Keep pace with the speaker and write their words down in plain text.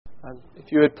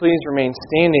If you would please remain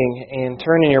standing and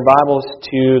turn in your Bibles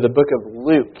to the book of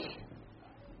Luke.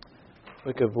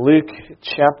 Book of Luke,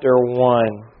 chapter 1.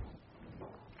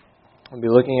 We'll be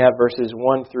looking at verses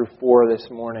 1 through 4 this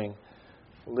morning.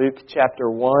 Luke chapter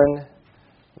 1,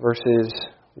 verses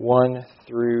 1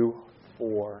 through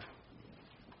 4.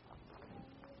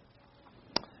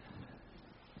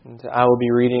 And I will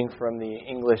be reading from the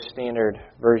English Standard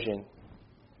Version.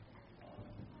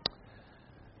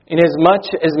 Inasmuch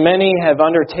as many have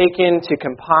undertaken to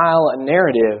compile a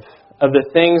narrative of the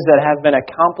things that have been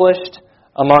accomplished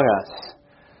among us,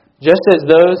 just as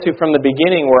those who from the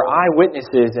beginning were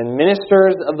eyewitnesses and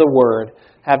ministers of the word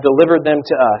have delivered them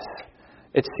to us,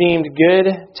 it seemed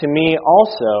good to me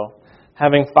also,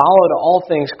 having followed all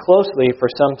things closely for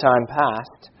some time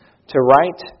past, to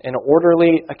write an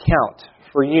orderly account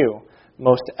for you,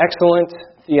 most excellent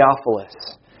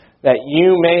Theophilus, that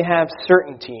you may have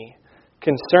certainty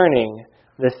concerning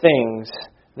the things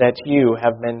that you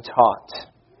have been taught.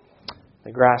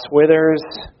 The grass withers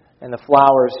and the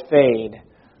flowers fade,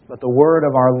 but the word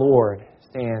of our Lord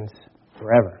stands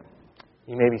forever.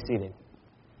 You may be seated.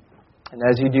 And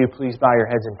as you do, please bow your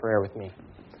heads in prayer with me.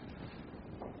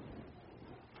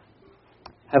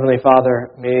 Heavenly Father,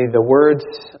 may the words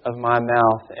of my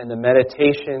mouth and the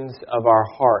meditations of our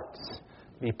hearts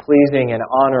be pleasing and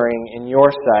honoring in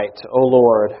your sight, O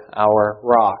Lord, our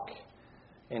rock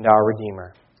and our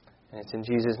Redeemer. And it's in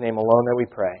Jesus' name alone that we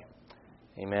pray.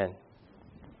 Amen.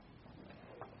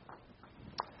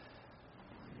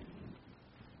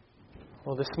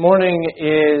 Well, this morning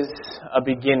is a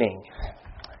beginning.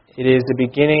 It is the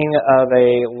beginning of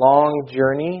a long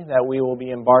journey that we will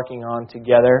be embarking on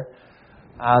together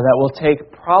that will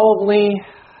take probably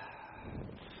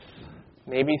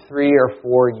maybe 3 or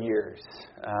 4 years.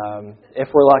 If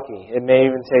we're lucky. It may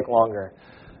even take longer.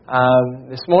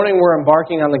 This morning we're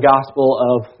embarking on the Gospel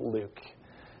of Luke.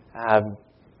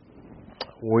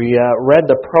 We read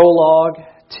the prologue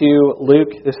to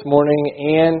Luke this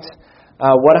morning, and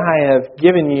what I have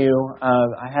given you,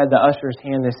 I had the ushers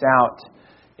hand this out,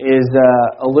 is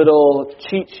a little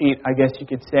cheat sheet, I guess you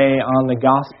could say, on the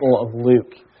Gospel of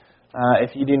Luke.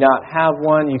 If you do not have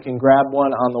one, you can grab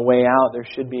one on the way out. There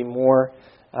should be more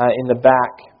in the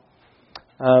back.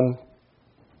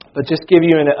 But just give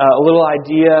you a little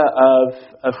idea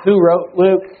of who wrote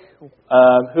Luke,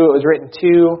 who it was written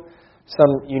to,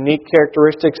 some unique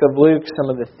characteristics of Luke, some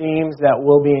of the themes that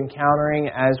we'll be encountering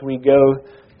as we go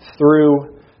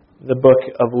through the book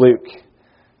of Luke.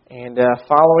 And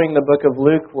following the book of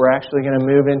Luke, we're actually going to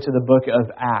move into the book of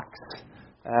Acts,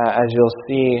 as you'll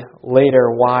see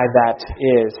later why that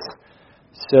is.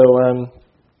 So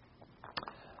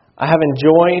I have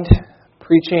enjoyed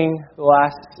preaching the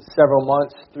last several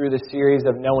months through the series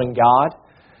of Knowing God.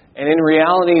 And in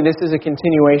reality, this is a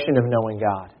continuation of Knowing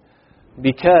God.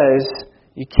 Because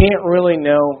you can't really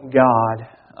know God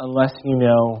unless you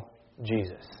know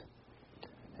Jesus.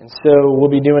 And so we'll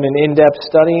be doing an in-depth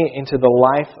study into the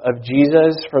life of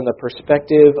Jesus from the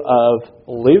perspective of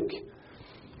Luke.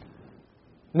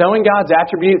 Knowing God's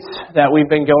attributes that we've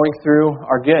been going through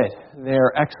are good.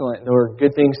 They're excellent. They're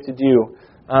good things to do.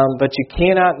 But you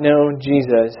cannot know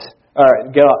Jesus, or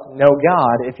know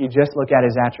God, if you just look at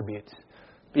His attributes.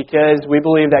 Because we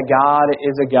believe that God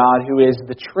is a God who is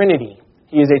the Trinity.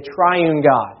 He is a triune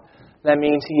God. That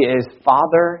means He is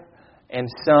Father and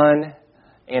Son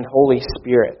and Holy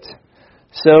Spirit.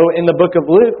 So in the book of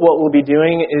Luke, what we'll be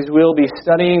doing is we'll be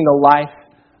studying the life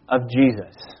of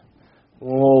Jesus.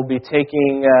 We'll be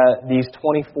taking these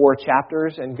 24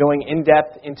 chapters and going in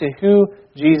depth into who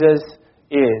Jesus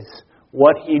is,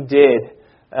 what He did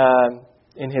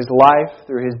in His life,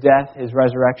 through His death, His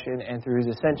resurrection, and through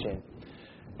His ascension.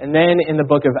 And then in the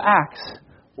book of Acts,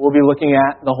 we'll be looking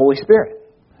at the Holy Spirit.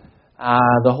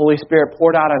 The Holy Spirit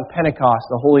poured out on Pentecost,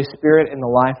 the Holy Spirit in the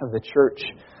life of the church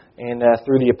and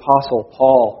through the Apostle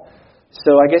Paul.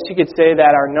 So I guess you could say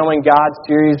that our Knowing God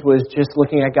series was just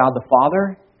looking at God the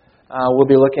Father.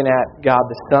 We'll be looking at God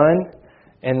the Son,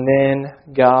 and then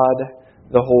God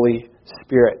the Holy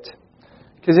Spirit.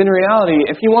 Because in reality,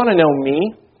 if you want to know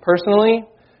me personally,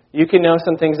 you can know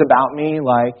some things about me,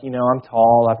 like, I'm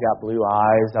tall, I've got blue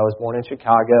eyes, I was born in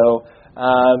Chicago.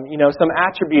 Some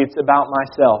attributes about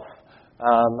myself.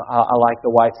 I like the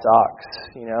White Sox.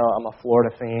 I'm a Florida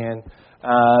fan.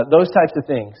 Those types of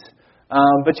things.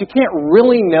 But you can't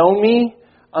really know me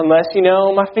unless you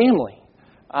know my family.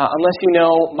 Unless you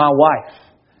know my wife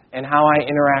and how I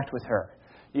interact with her.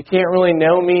 You can't really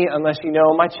know me unless you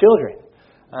know my children.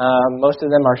 Most of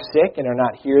them are sick and are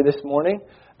not here this morning.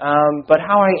 But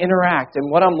how I interact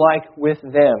and what I'm like with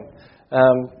them.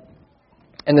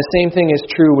 And the same thing is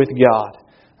true with God.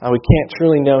 We can't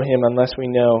truly know Him unless we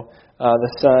know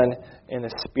the Son and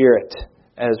the Spirit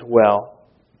as well.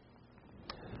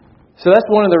 So that's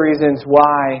one of the reasons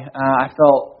why I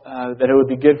felt that it would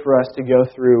be good for us to go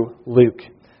through Luke,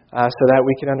 so that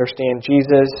we can understand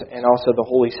Jesus and also the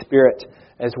Holy Spirit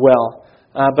as well.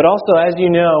 But also, as you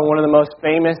know, one of the most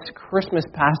famous Christmas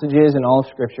passages in all of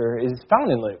Scripture is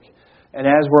found in Luke. And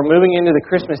as we're moving into the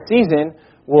Christmas season,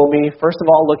 we'll be, first of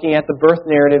all, looking at the birth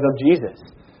narrative of Jesus.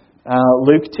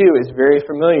 Luke 2 is very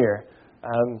familiar.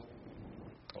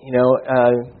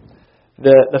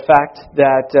 The fact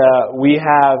that we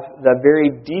have the very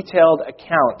detailed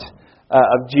account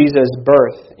of Jesus'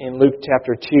 birth in Luke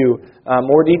chapter 2,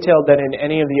 more detailed than in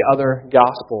any of the other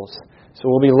Gospels. So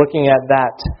we'll be looking at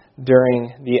that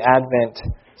during the Advent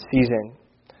season.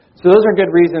 So those are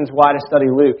good reasons why to study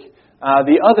Luke.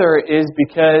 The other is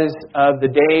because of the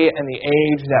day and the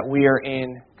age that we are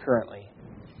in currently.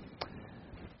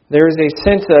 There is a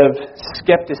sense of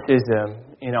skepticism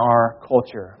in our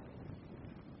culture.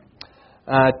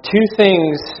 Two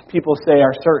things people say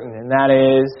are certain, and that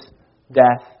is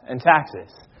death and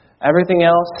taxes. Everything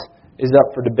else is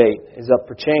up for debate, is up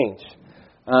for change.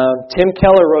 Tim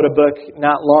Keller wrote a book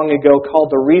not long ago called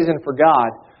The Reason for God,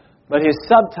 but his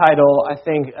subtitle, I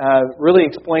think, really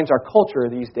explains our culture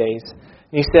these days.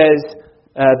 And he says,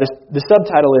 the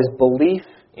subtitle is Belief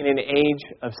in an Age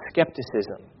of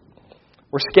Skepticism.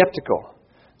 We're skeptical.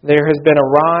 There has been a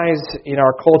rise in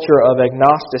our culture of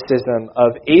agnosticism,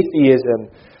 of atheism,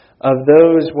 of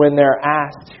those when they're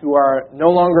asked who are no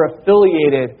longer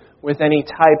affiliated with any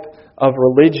type of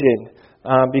religion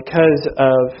because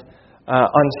of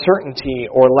uncertainty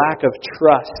or lack of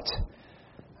trust.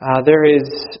 There is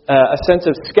a sense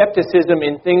of skepticism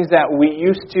in things that we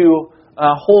used to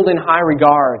hold in high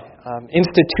regard.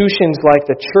 Institutions like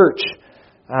the church,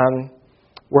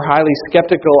 we're highly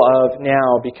skeptical of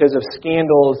now because of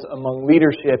scandals among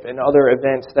leadership and other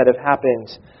events that have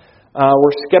happened.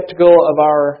 We're skeptical of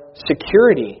our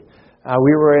security.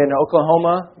 We were in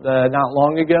Oklahoma not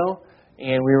long ago,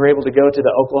 and we were able to go to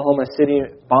the Oklahoma City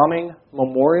bombing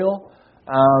memorial,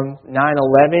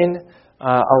 9/11,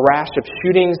 a rash of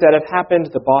shootings that have happened,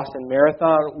 the Boston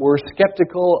Marathon. We're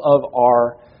skeptical of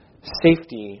our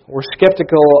safety. We're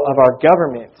skeptical of our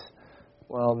government.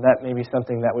 Well, that may be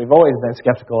something that we've always been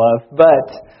skeptical of,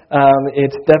 but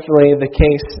it's definitely the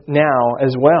case now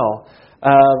as well.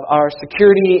 Our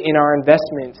security in our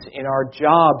investments, in our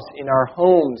jobs, in our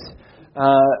homes.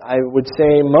 I would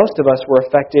say most of us were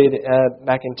affected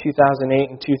back in 2008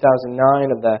 and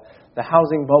 2009 of the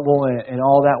housing bubble and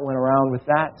all that went around with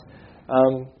that.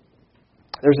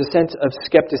 There's a sense of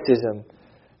skepticism.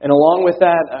 And along with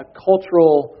that, a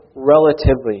cultural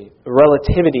relativity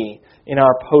in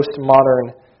our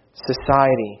postmodern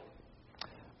society.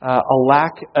 A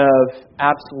lack of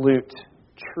absolute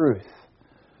truth.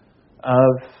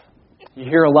 You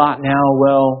hear a lot now,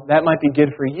 well, that might be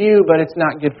good for you, but it's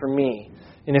not good for me.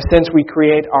 In a sense, we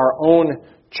create our own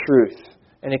truth,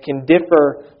 and it can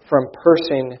differ from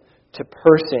person to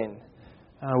person.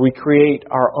 We create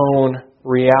our own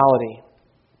reality.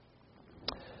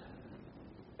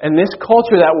 And this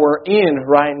culture that we're in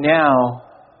right now,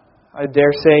 I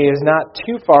dare say, is not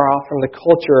too far off from the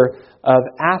culture of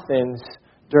Athens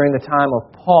during the time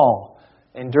of Paul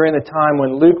and during the time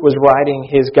when Luke was writing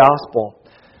his gospel.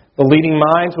 The leading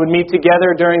minds would meet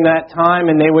together during that time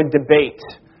and they would debate.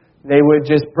 They would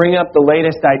just bring up the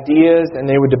latest ideas and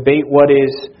they would debate what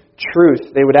is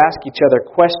truth. They would ask each other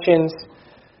questions,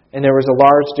 and there was a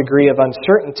large degree of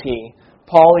uncertainty.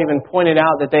 Paul even pointed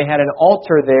out that they had an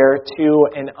altar there to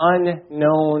an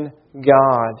unknown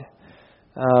God.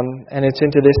 And it's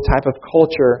into this type of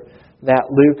culture that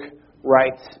Luke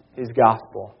writes his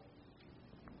gospel.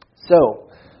 So,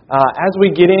 as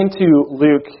we get into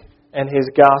Luke and his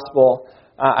gospel,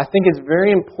 I think it's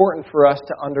very important for us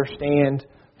to understand,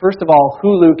 first of all,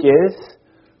 who Luke is,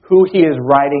 who he is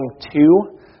writing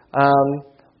to,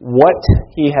 what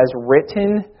he has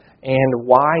written, and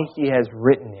why he has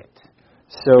written it.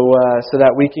 So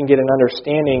that we can get an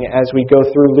understanding as we go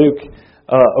through Luke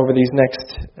over in these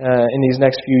next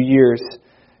few years,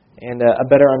 and a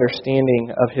better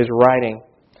understanding of his writing.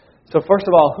 So first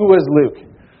of all, who is Luke?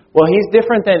 Well, he's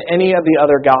different than any of the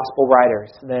other gospel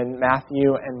writers, than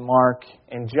Matthew and Mark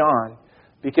and John,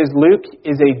 because Luke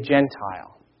is a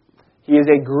Gentile. He is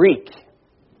a Greek.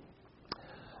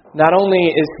 Not only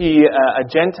is he a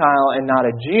Gentile and not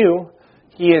a Jew,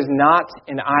 he is not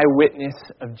an eyewitness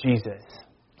of Jesus.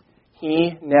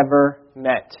 He never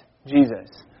met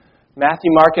Jesus.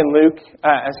 Matthew, Mark, and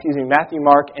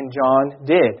John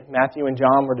did. Matthew and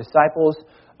John were disciples.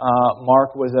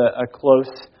 Mark was a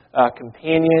close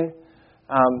companion.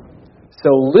 So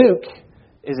Luke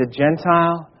is a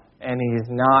Gentile, and he is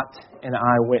not an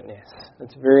eyewitness.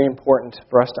 It's very important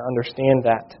for us to understand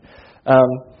that.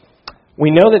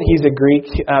 We know that he's a Greek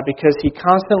because he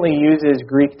constantly uses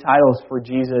Greek titles for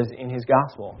Jesus in his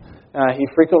gospel. He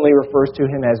frequently refers to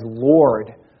him as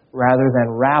Lord rather than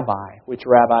Rabbi, which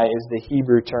Rabbi is the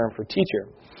Hebrew term for teacher.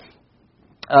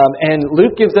 And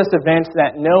Luke gives us events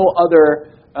that no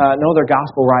other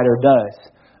gospel writer does.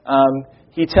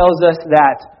 He tells us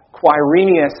that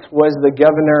Quirinius was the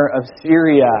governor of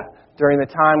Syria during the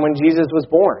time when Jesus was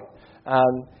born.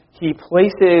 He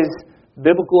places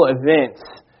biblical events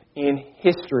in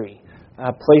history,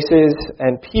 places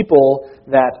and people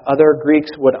that other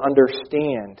Greeks would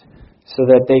understand so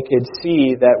that they could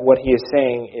see that what he is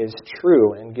saying is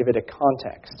true and give it a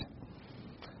context.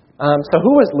 So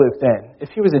who was Luke then? If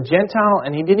he was a Gentile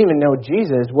and he didn't even know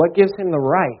Jesus, what gives him the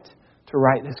right to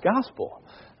write this gospel?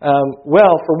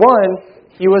 Well, for one,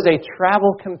 he was a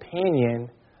travel companion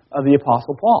of the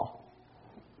Apostle Paul.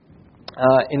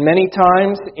 In many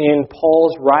times in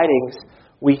Paul's writings,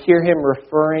 we hear him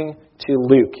referring to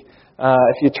Luke.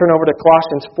 If you turn over to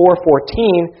Colossians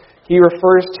 4:14, he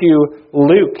refers to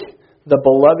Luke, the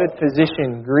beloved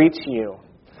physician, greets you.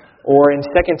 Or in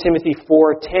 2 Timothy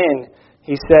 4:10,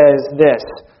 he says this,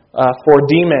 for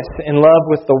Demas, in love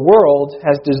with the world,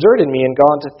 has deserted me and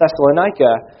gone to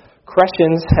Thessalonica.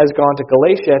 Crescens has gone to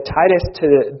Galatia, Titus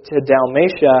to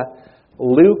Dalmatia.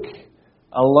 Luke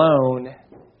alone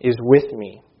is with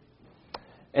me.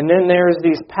 And then there's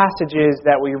these passages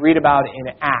that we read about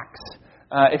in Acts.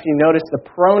 If you notice the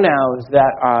pronouns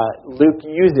that Luke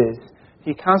uses,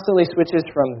 he constantly switches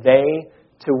from they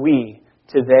to we,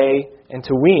 to they and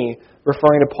to we,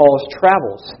 referring to Paul's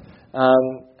travels.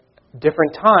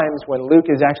 Different times when Luke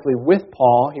is actually with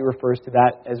Paul, he refers to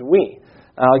that as we.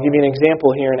 I'll give you an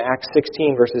example here in Acts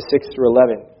 16, verses 6 through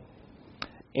 11.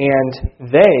 And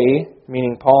they,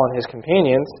 meaning Paul and his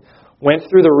companions, went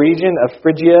through the region of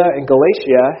Phrygia and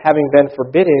Galatia, having been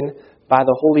forbidden by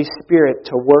the Holy Spirit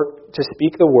to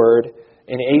speak the word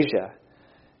in Asia.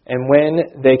 And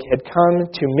when they had come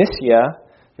to Mysia,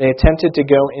 they attempted to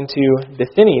go into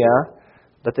Bithynia,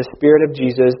 but the Spirit of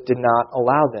Jesus did not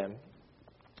allow them.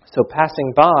 So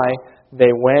passing by,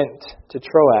 they went to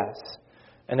Troas.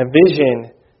 And a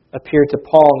vision appeared to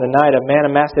Paul in the night. A man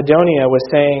of Macedonia was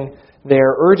saying, they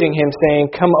are urging him, saying,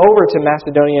 come over to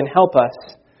Macedonia and help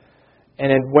us.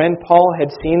 And when Paul had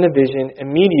seen the vision,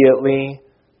 immediately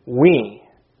we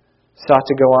sought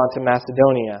to go on to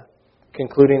Macedonia,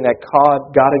 concluding that God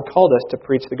had called us to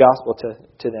preach the gospel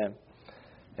to them.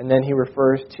 And then he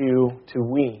refers to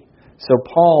we. So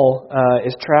Paul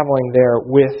is traveling there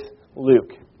with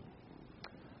Luke.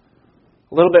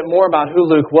 A little bit more about who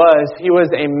Luke was. He was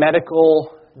a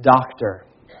medical doctor.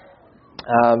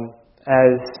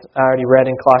 As I already read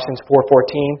in Colossians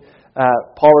 4:14,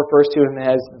 Paul refers to him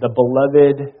as the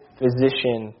beloved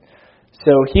physician.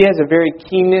 So he has a very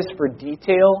keenness for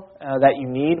detail that you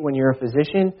need when you're a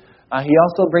physician. He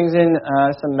also brings in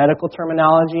some medical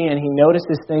terminology, and he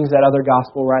notices things that other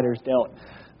gospel writers don't.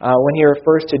 When he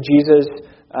refers to Jesus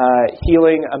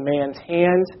healing a man's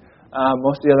hand,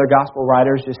 most of the other gospel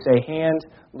writers just say hand.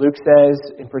 Luke says,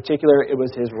 in particular, it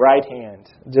was his right hand.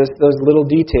 Just those little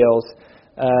details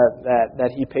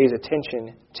that he pays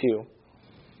attention to.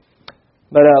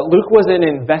 But Luke was an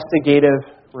investigative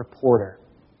reporter.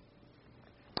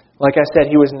 Like I said,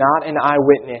 he was not an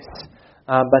eyewitness,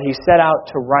 but he set out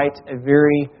to write a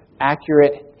very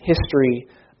accurate history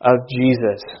of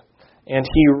Jesus. And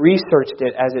he researched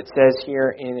it, as it says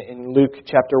here in Luke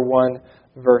chapter 1,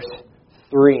 verse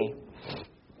 3.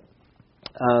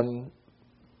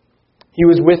 He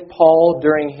was with Paul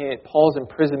during Paul's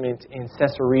imprisonment in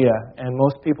Caesarea, and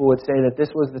most people would say that this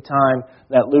was the time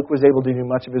that Luke was able to do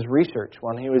much of his research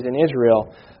when he was in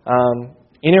Israel,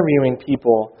 interviewing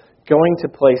people, going to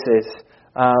places,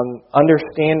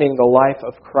 understanding the life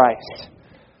of Christ.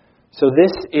 So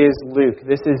this is Luke.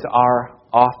 This is our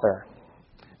author.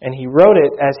 And he wrote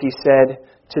it, as he said,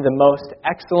 to the most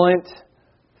excellent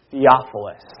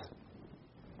Theophilus.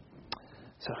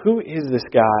 So who is this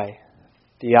guy,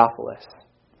 Theophilus?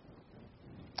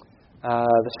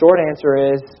 The short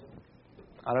answer is,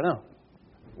 I don't know.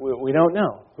 We don't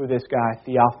know who this guy,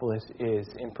 Theophilus, is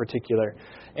in particular.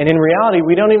 And in reality,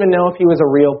 we don't even know if he was a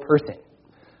real person.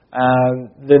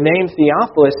 The name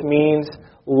Theophilus means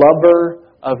lover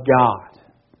of God.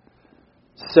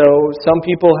 So some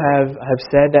people have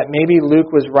said that maybe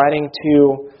Luke was writing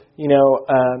to,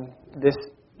 this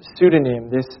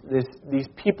pseudonym, these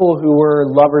people who were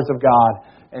lovers of God.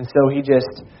 And so he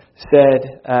just said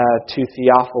to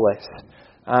Theophilus.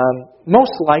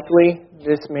 Most likely,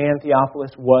 this man,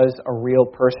 Theophilus, was a real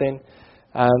person.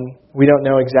 We don't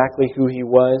know exactly who he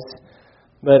was,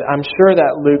 but I'm sure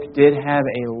that Luke did have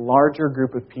a larger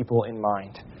group of people in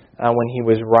mind when he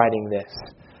was writing this.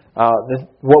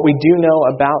 What we do know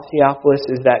about Theophilus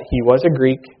is that he was a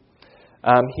Greek.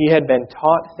 He had been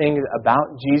taught things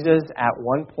about Jesus at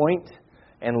one point,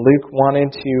 and Luke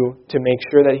wanted to make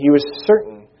sure that he was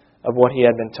certain of what he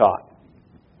had been taught.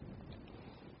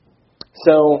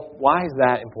 So, why is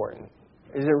that important?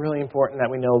 Is it really important that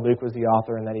we know Luke was the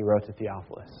author and that he wrote to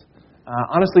Theophilus?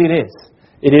 Honestly, it is.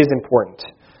 It is important.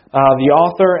 The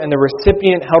author and the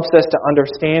recipient helps us to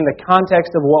understand the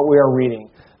context of what we are reading.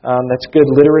 That's good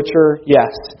literature,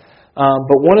 yes.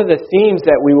 But one of the themes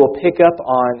that we will pick up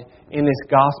on in this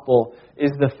gospel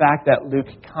is the fact that Luke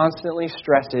constantly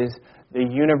stresses the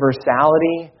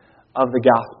universality of the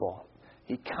gospel.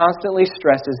 He constantly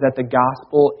stresses that the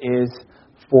gospel is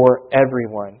for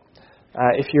everyone.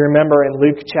 If you remember in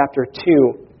Luke chapter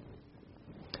 2,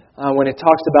 when it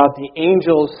talks about the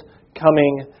angels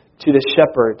coming to the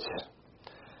shepherds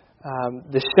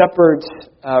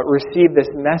receive this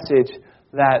message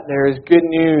that there is good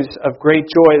news of great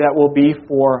joy that will be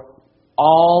for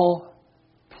all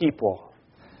people.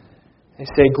 They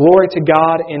say, "Glory to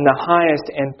God in the highest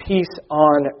and peace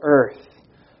on earth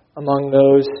among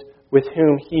those with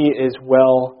whom He is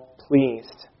well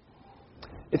pleased."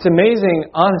 It's amazing,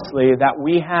 honestly, that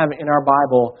we have in our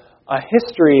Bible a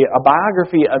history, a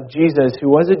biography of Jesus who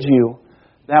was a Jew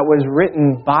that was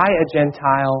written by a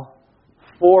Gentile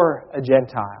for a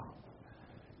Gentile.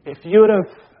 If you would have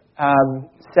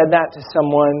said that to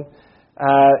someone,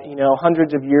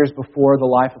 hundreds of years before the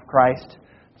life of Christ,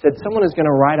 said someone is going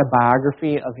to write a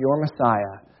biography of your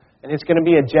Messiah, and it's going to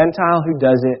be a Gentile who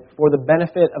does it for the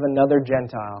benefit of another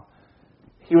Gentile,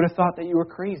 he would have thought that you were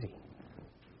crazy.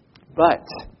 But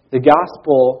the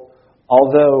gospel,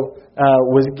 although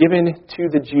was given to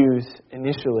the Jews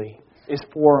initially, is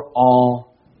for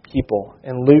all people.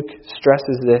 And Luke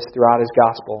stresses this throughout his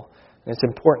gospel. And it's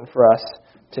important for us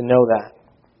to know that.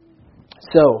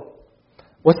 So,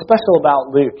 what's special about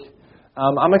Luke?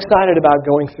 I'm excited about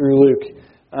going through Luke.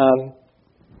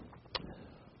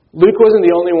 Luke wasn't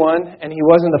the only one, and he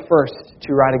wasn't the first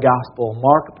to write a gospel.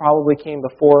 Mark probably came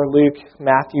before Luke.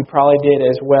 Matthew probably did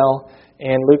as well.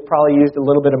 And Luke probably used a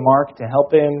little bit of Mark to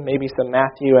help him, maybe some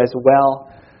Matthew as well.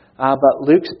 But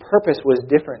Luke's purpose was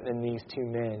different than these two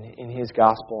men in his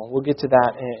gospel. We'll get to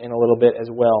that in a little bit as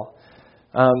well.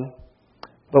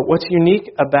 But what's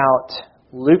unique about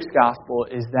Luke's gospel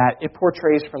is that it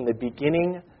portrays from the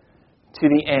beginning to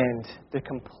the end the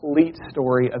complete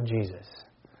story of Jesus.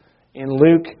 In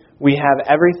Luke, we have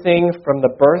everything from the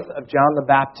birth of John the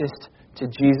Baptist to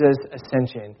Jesus'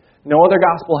 ascension. No other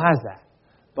gospel has that,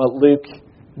 but Luke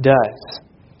does.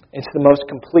 It's the most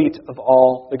complete of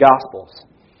all the Gospels.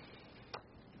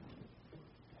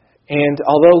 And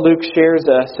although Luke shares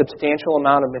a substantial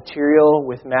amount of material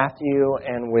with Matthew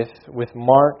and with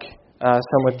Mark,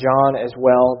 some with John as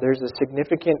well, there's a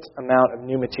significant amount of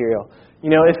new material.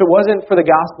 If it wasn't for the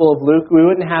Gospel of Luke, we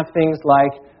wouldn't have things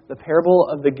like the parable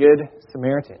of the Good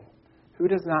Samaritan. Who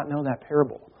does not know that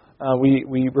parable?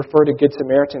 We refer to Good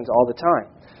Samaritans all the time.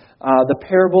 The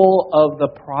parable of the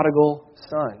prodigal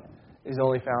son is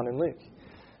only found in Luke.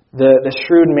 The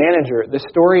shrewd manager, the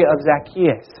story of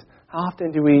Zacchaeus. How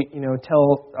often do we,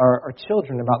 tell our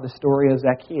children about the story of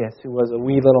Zacchaeus, who was a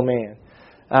wee little man?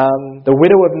 The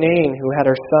widow of Nain, who had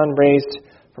her son raised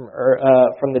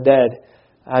from the dead.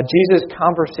 Jesus'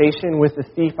 conversation with the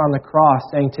thief on the cross,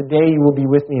 saying, "Today you will be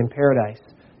with me in paradise,"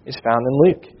 is found in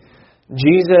Luke.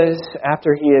 Jesus,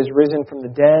 after he is risen from the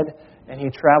dead, and he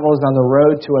travels on the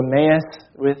road to Emmaus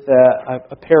with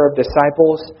a pair of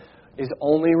disciples, is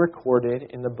only recorded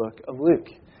in the book of Luke.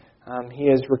 He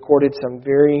has recorded some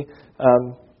very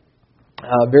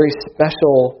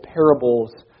special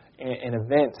parables and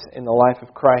events in the life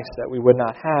of Christ that we would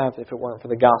not have if it weren't for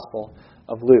the Gospel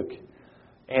of Luke.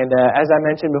 And as I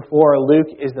mentioned before, Luke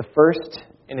is the first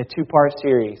in a two-part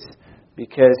series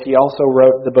because he also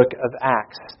wrote the book of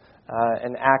Acts.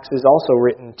 And Acts is also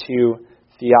written to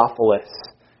Theophilus.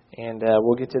 And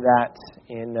we'll get to that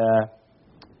in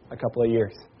a couple of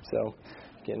years. So,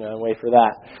 getting away for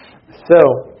that.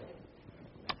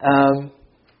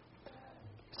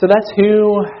 So that's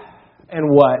who and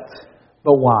what,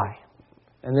 but why?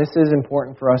 And this is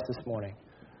important for us this morning.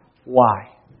 Why?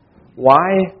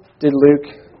 Why did Luke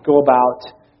go about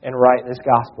and write this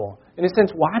gospel? In a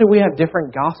sense, why do we have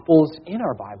different gospels in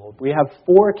our Bible? We have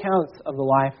 4 accounts of the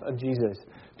life of Jesus.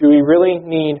 Do we really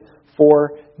need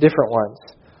 4 different ones?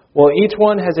 Well, each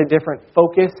one has a different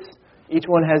focus. Each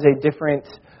one has a different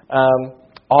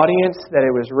audience that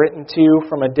it was written to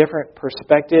from a different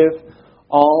perspective.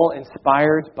 all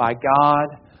inspired by God,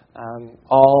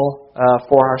 all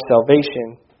for our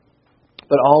salvation,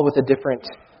 but all with a different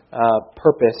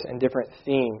purpose and different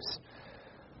themes.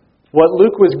 What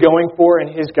Luke was going for in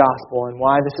his gospel, and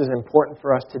why this is important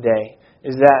for us today,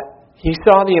 is that he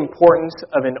saw the importance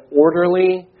of an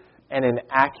orderly and an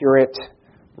accurate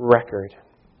record.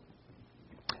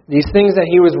 These things that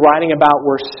he was writing about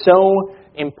were so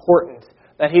important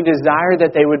that he desired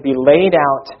that they would be laid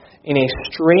out in a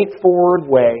straightforward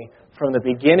way from the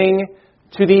beginning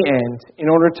to the end in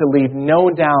order to leave no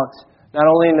doubt, not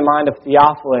only in the mind of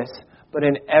Theophilus, but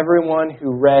in everyone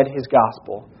who read his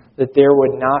gospel, that there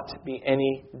would not be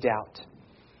any doubt.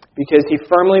 Because he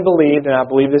firmly believed, and I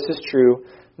believe this is true,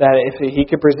 that if he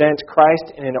could present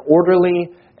Christ in an orderly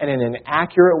and in an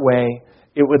accurate way,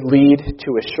 it would lead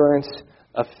to assurance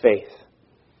of faith.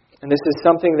 And this is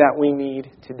something that we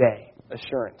need today,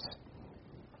 assurance.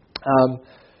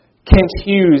 Kent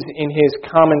Hughes, in his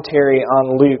commentary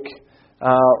on Luke,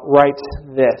 writes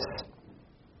this.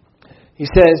 He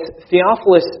says,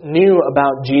 Theophilus knew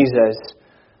about Jesus,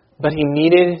 but he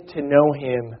needed to know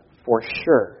him for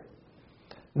sure.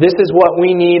 This is what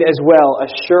we need as well, a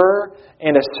sure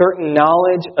and a certain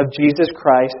knowledge of Jesus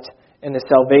Christ and the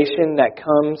salvation that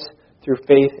comes through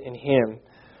faith in him.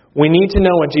 We need to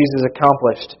know what Jesus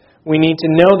accomplished. We need to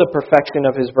know the perfection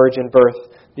of his virgin birth,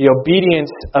 the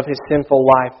obedience of his sinful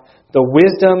life, the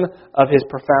wisdom of his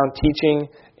profound teaching,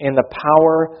 and the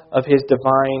power of his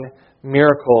divine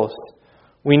miracles.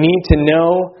 We need to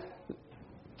know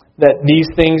that these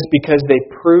things because they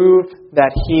prove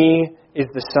that he is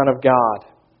the Son of God.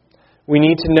 We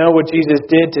need to know what Jesus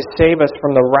did to save us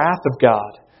from the wrath of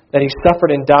God, that he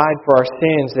suffered and died for our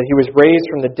sins, that he was raised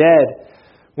from the dead.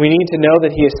 We need to know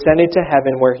that he ascended to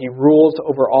heaven where he rules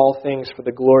over all things for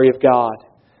the glory of God.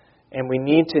 And we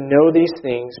need to know these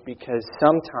things because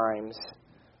sometimes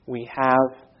we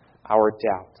have our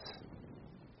doubts.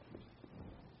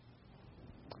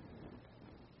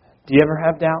 Do you ever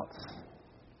have doubts?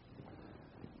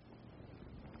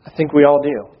 I think we all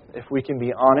do. If we can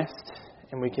be honest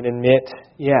and we can admit,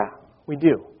 yeah, we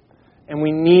do. And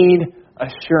we need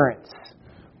assurance.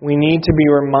 We need to be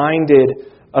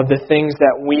reminded of the things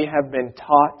that we have been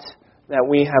taught, that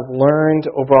we have learned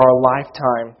over our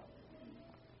lifetime,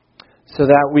 so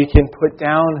that we can put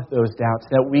down those doubts,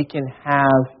 that we can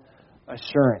have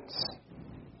assurance.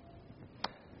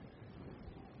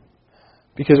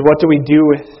 Because what do we do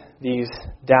with these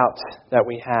doubts that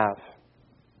we have?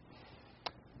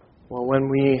 Well, when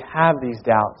we have these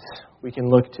doubts, we can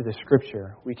look to the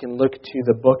Scripture. We can look to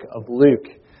the book of Luke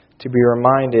to be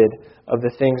reminded of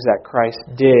the things that Christ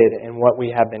did and what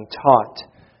we have been taught.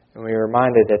 And we are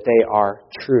reminded that they are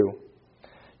true.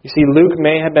 You see, Luke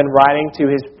may have been writing to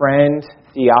his friend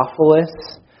Theophilus.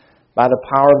 By the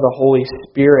power of the Holy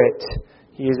Spirit,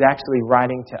 he is actually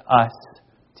writing to us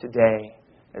today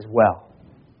as well.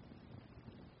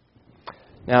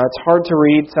 Now, it's hard to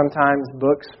read sometimes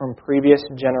books from previous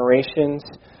generations.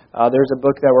 There's a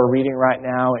book that we're reading right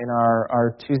now in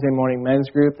our Tuesday morning men's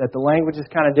group that the language is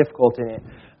kind of difficult in it.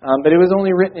 But it was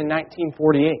only written in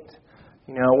 1948.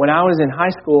 You know, when I was in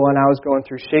high school and I was going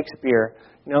through Shakespeare,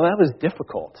 you know, that was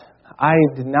difficult. I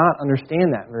did not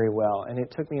understand that very well, and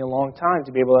it took me a long time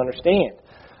to be able to understand.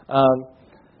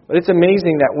 But it's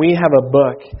amazing that we have a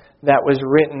book that was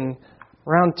written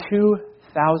around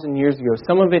 2,000 years ago,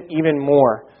 some of it even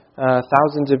more,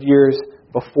 thousands of years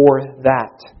before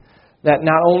that. That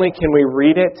not only can we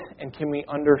read it and can we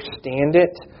understand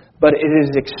it, but it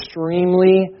is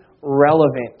extremely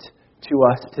relevant to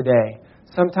us today.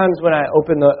 Sometimes when I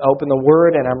open the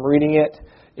Word and I'm reading it,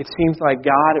 it seems like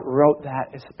God wrote that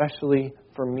especially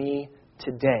for me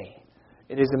today.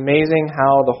 It is amazing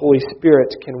how the Holy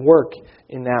Spirit can work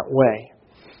in that way.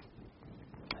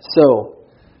 So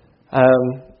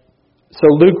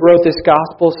Luke wrote this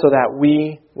gospel so that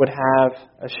we would have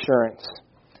assurance,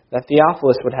 that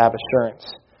Theophilus would have assurance.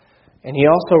 And he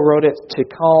also wrote it to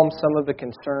calm some of the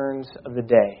concerns of the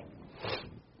day.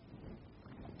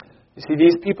 You see,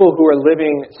 these people who are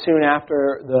living soon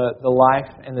after the life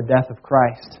and the death of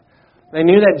Christ, they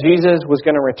knew that Jesus was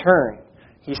going to return.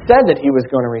 He said that he was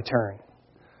going to return.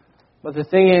 But the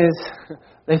thing is,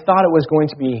 they thought it was going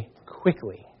to be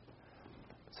quickly.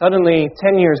 Suddenly,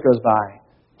 10 years goes by,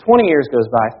 20 years goes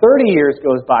by, 30 years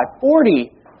goes by,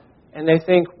 40, and they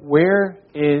think, where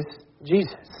is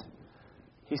Jesus?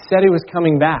 He said he was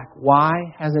coming back. Why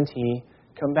hasn't he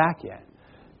come back yet?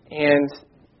 And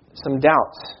some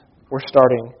doubts were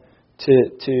starting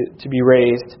to be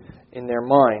raised in their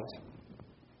minds.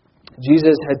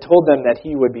 Jesus had told them that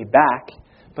he would be back,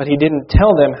 but he didn't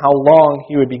tell them how long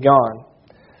he would be gone.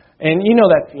 And you know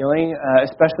that feeling,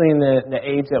 especially in the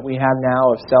age that we have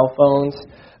now of cell phones,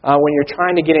 when you're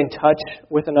trying to get in touch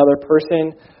with another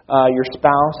person, your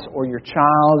spouse or your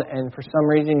child, and for some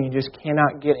reason you just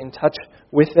cannot get in touch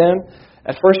with them.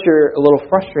 At first you're a little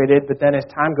frustrated, but then as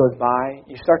time goes by,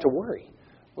 you start to worry.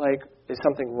 Like, is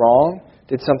something wrong?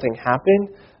 Did something happen?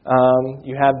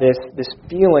 You have this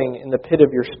feeling in the pit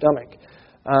of your stomach.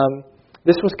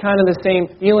 This was kind of the same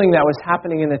feeling that was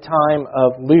happening in the time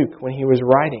of Luke when he was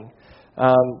writing.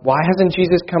 Why hasn't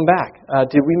Jesus come back?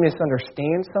 Did we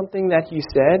misunderstand something that he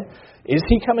said? Is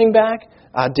he coming back?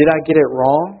 Did I get it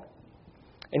wrong?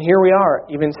 And here we are,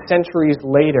 even centuries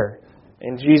later,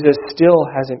 and Jesus still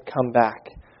hasn't come back.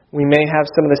 We may have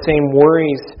some of the same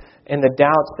worries and the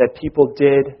doubts that people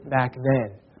did back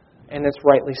then, and it's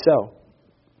rightly so.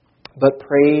 But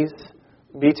praise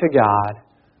be to God,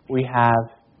 we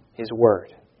have His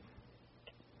Word.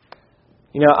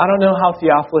 You know, I don't know how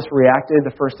Theophilus reacted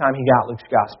the first time he got Luke's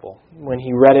Gospel. When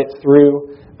he read it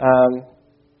through,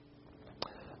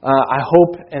 I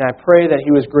hope and I pray that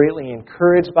he was greatly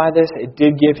encouraged by this. It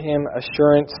did give him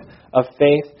assurance of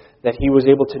faith, that he was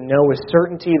able to know with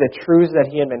certainty the truths that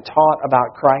he had been taught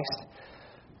about Christ.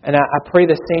 And I pray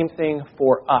the same thing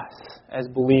for us as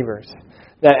believers,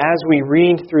 that as we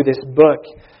read through this book,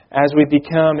 as we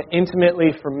become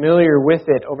intimately familiar with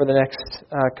it over the next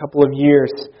couple of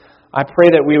years, I pray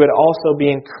that we would also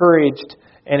be encouraged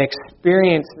and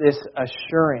experience this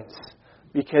assurance,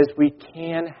 because we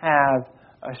can have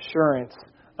assurance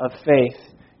of faith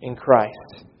in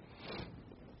Christ.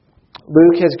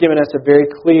 Luke has given us a very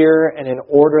clear and an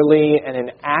orderly and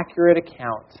an accurate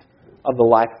account of the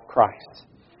life of Christ.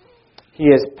 He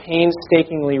has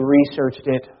painstakingly researched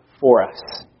it for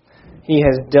us. He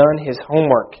has done his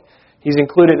homework. He's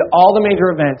included all the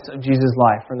major events of Jesus'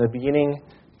 life from the beginning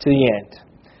to the end.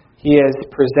 He has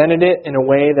presented it in a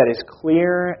way that is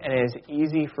clear and is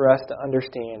easy for us to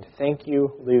understand. Thank you,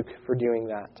 Luke, for doing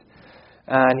that.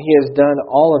 And he has done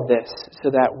all of this so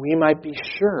that we might be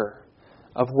sure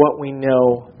of what we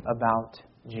know about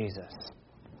Jesus.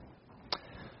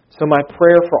 So my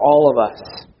prayer for all of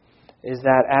us is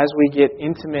that as we get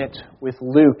intimate with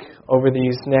Luke over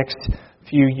these next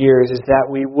few years, is that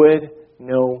we would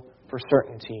know for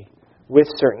certainty, with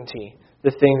certainty,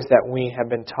 the things that we have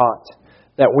been taught.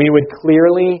 That we would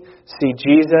clearly see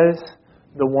Jesus,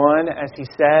 the one, as he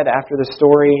said after the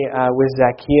story with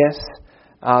Zacchaeus,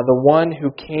 the one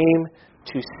who came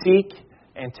to seek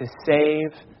and to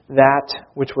save that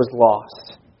which was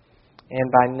lost.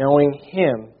 And by knowing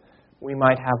him, we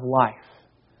might have life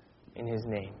in his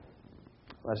name.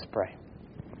 Let us pray.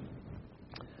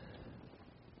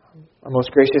 Our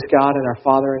most gracious God and our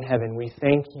Father in heaven, we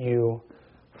thank you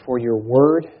for your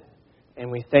word, and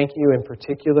we thank you in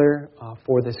particular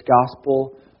for this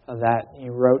gospel that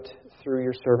you wrote through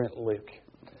your servant Luke.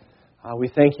 We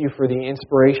thank you for the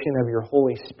inspiration of your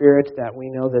Holy Spirit, that we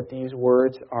know that these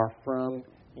words are from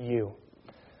you.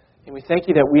 And we thank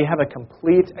you that we have a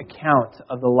complete account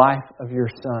of the life of your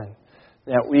Son,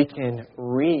 that we can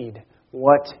read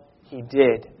what he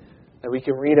did, that we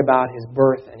can read about his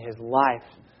birth and his life,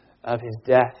 of his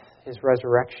death, his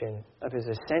resurrection, of his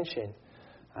ascension.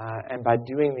 And by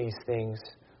doing these things,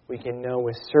 we can know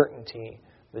with certainty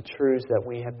the truths that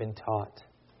we have been taught.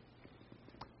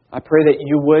 I pray that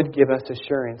you would give us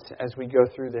assurance as we go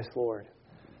through this, Lord,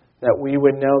 that we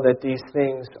would know that these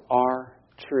things are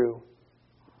true.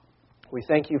 We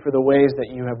thank you for the ways that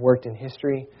you have worked in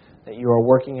history, that you are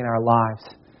working in our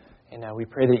lives. And we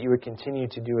pray that you would continue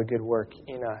to do a good work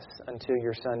in us until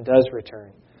your Son does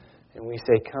return. And we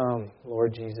say, come,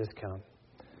 Lord Jesus, come.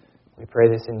 We pray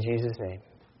this in Jesus' name.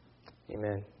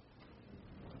 Amen.